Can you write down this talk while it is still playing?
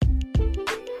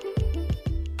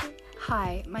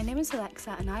Hi, my name is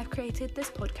Alexa and I've created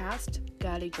this podcast,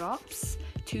 Girly Drops,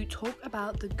 to talk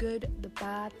about the good, the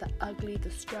bad, the ugly, the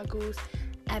struggles,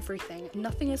 everything.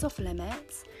 Nothing is off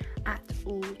limits at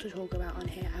all to talk about on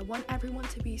here. I want everyone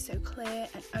to be so clear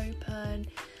and open.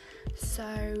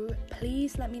 So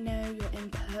please let me know your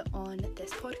input on this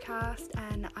podcast,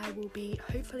 and I will be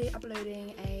hopefully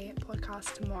uploading a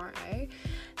podcast tomorrow.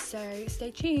 So stay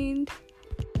tuned.